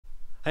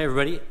Hi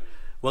everybody,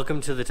 welcome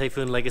to the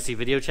Typhoon Legacy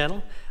video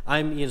channel.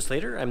 I'm Ian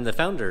Slater, I'm the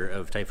founder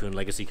of Typhoon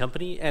Legacy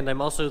Company, and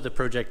I'm also the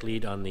project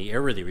lead on the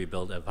airworthy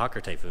rebuild of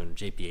Hawker Typhoon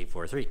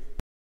JP843.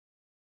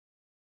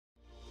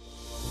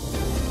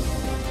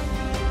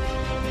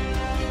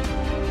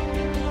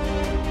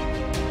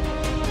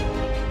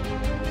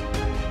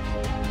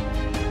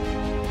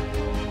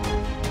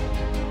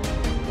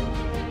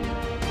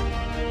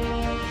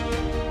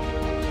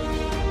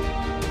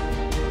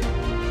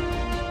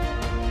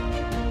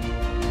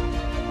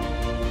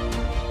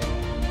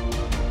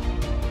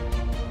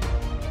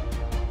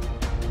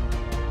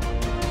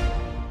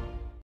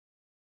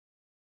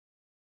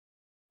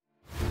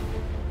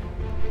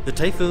 The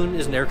Typhoon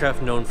is an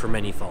aircraft known for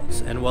many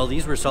faults, and while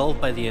these were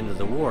solved by the end of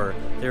the war,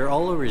 they are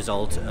all a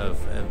result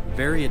of a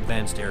very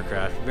advanced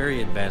aircraft,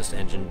 very advanced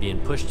engine being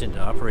pushed into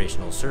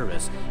operational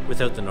service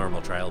without the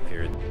normal trial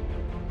period.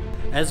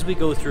 As we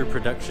go through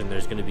production,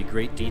 there's going to be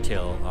great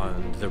detail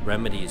on the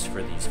remedies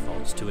for these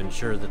faults to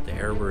ensure that the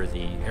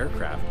airworthy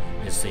aircraft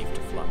is safe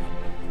to fly.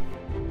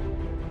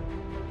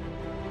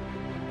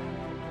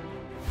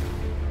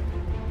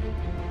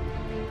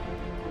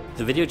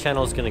 The video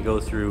channel is going to go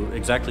through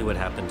exactly what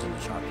happens in the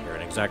shop here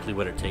and exactly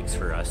what it takes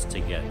for us to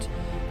get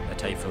a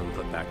Typhoon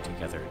put back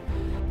together.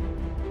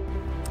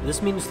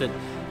 This means that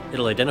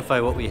it'll identify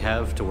what we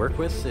have to work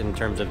with in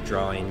terms of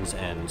drawings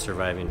and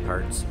surviving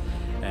parts,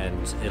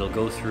 and it'll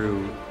go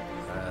through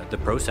the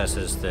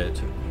processes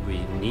that we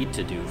need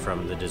to do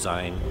from the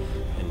design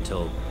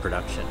until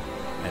production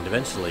and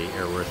eventually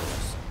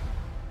airworthiness.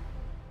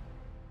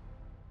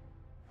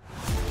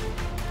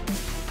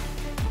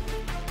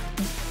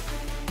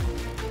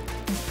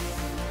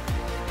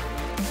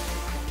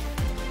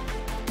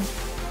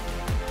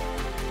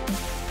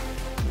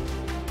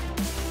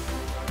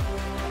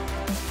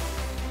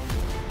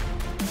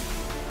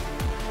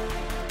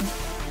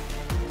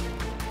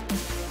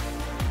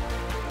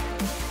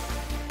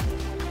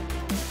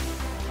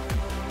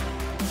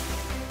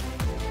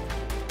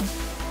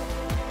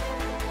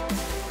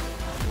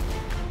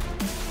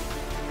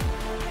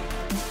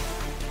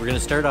 We're going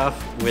to start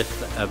off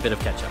with a bit of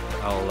catch-up.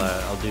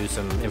 I'll do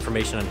some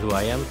information on who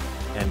I am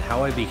and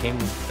how I became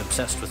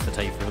obsessed with the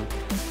Typhoon.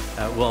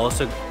 We'll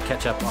also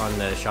catch up on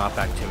the shop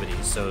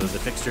activities, so the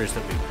fixtures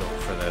that we've built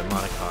for the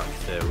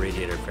monocoque, the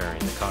radiator fairing,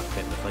 the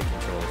cockpit, and the flight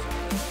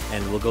controls.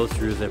 And we'll go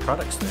through the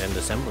products and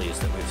assemblies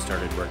that we've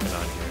started working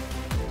on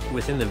here.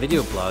 Within the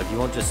video blog, you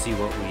won't just see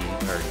what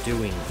we are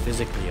doing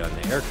physically on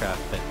the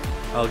aircraft, but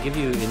I'll give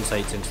you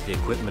insights into the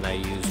equipment I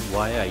use,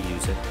 why I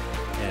use it,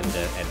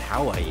 and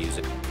how I use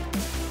it.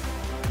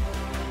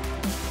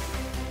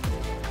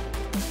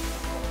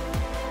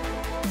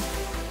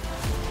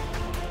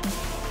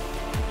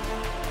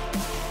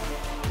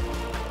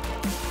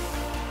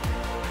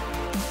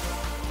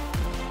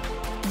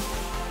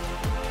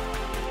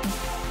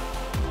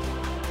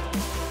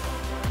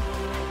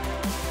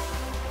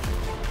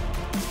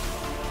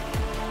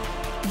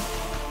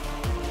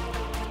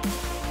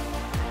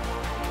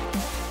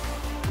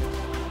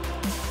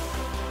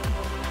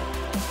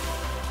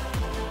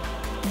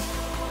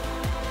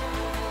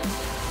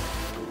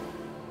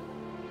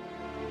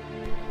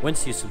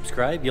 Once you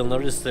subscribe, you'll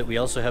notice that we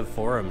also have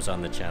forums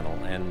on the channel,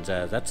 and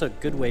that's a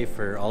good way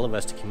for all of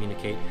us to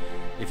communicate.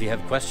 If you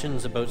have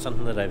questions about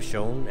something that I've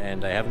shown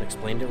and I haven't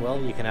explained it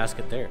well, you can ask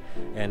it there.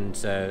 And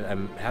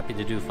I'm happy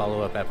to do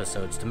follow-up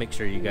episodes to make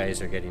sure you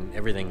guys are getting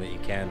everything that you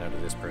can out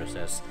of this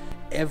process.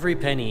 Every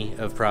penny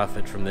of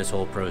profit from this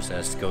whole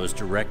process goes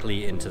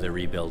directly into the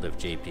rebuild of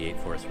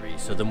JP843.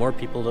 So the more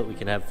people that we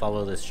can have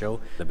follow this show,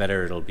 the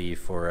better it'll be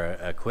for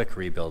a quick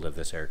rebuild of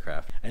this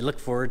aircraft. I look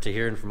forward to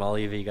hearing from all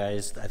of you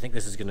guys. I think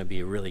this is going to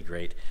be really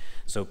great.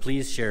 So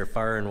please share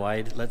far and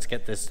wide. Let's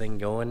get this thing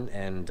going,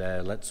 and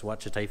let's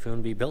watch a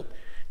Typhoon be built.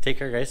 Take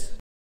care, guys.